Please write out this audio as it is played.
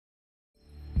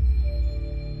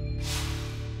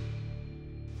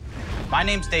My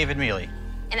name's David Mealy.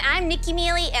 And I'm Nikki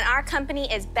Mealy, and our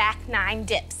company is Back 9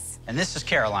 Dips. And this is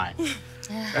Caroline.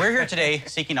 We're here today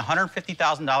seeking a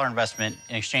 $150,000 investment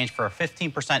in exchange for a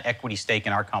 15% equity stake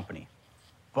in our company.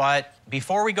 But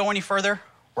before we go any further,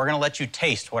 we're going to let you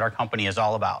taste what our company is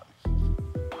all about.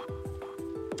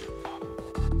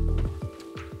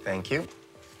 Thank you.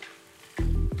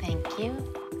 Thank you.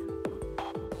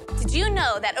 Did you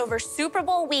know that over Super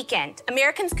Bowl weekend,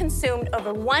 Americans consumed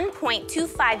over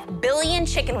 1.25 billion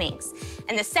chicken wings?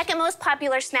 And the second most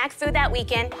popular snack food that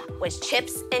weekend was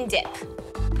chips and dip.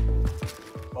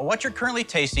 Well, what you're currently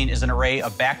tasting is an array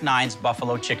of Back 9's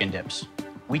buffalo chicken dips.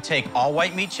 We take all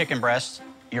white meat chicken breasts,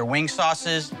 your wing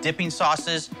sauces, dipping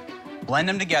sauces, blend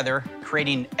them together,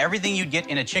 creating everything you'd get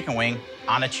in a chicken wing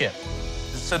on a chip.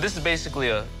 So this is basically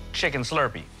a chicken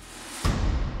Slurpee.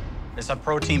 It's a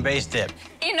protein-based dip.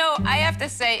 You know, I have to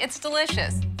say, it's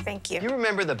delicious. Thank you. You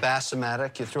remember the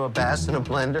Bass-O-Matic? You throw a bass in a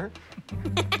blender?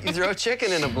 You throw a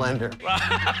chicken in a blender.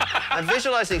 I'm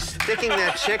visualizing sticking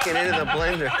that chicken into the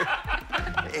blender.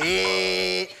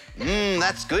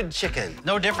 That's good chicken.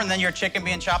 No different than your chicken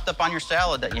being chopped up on your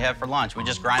salad that you have for lunch. We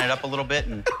just grind it up a little bit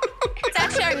and... It's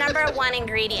actually our #1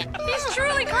 ingredient. He's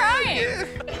truly crying.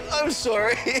 I'm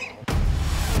sorry.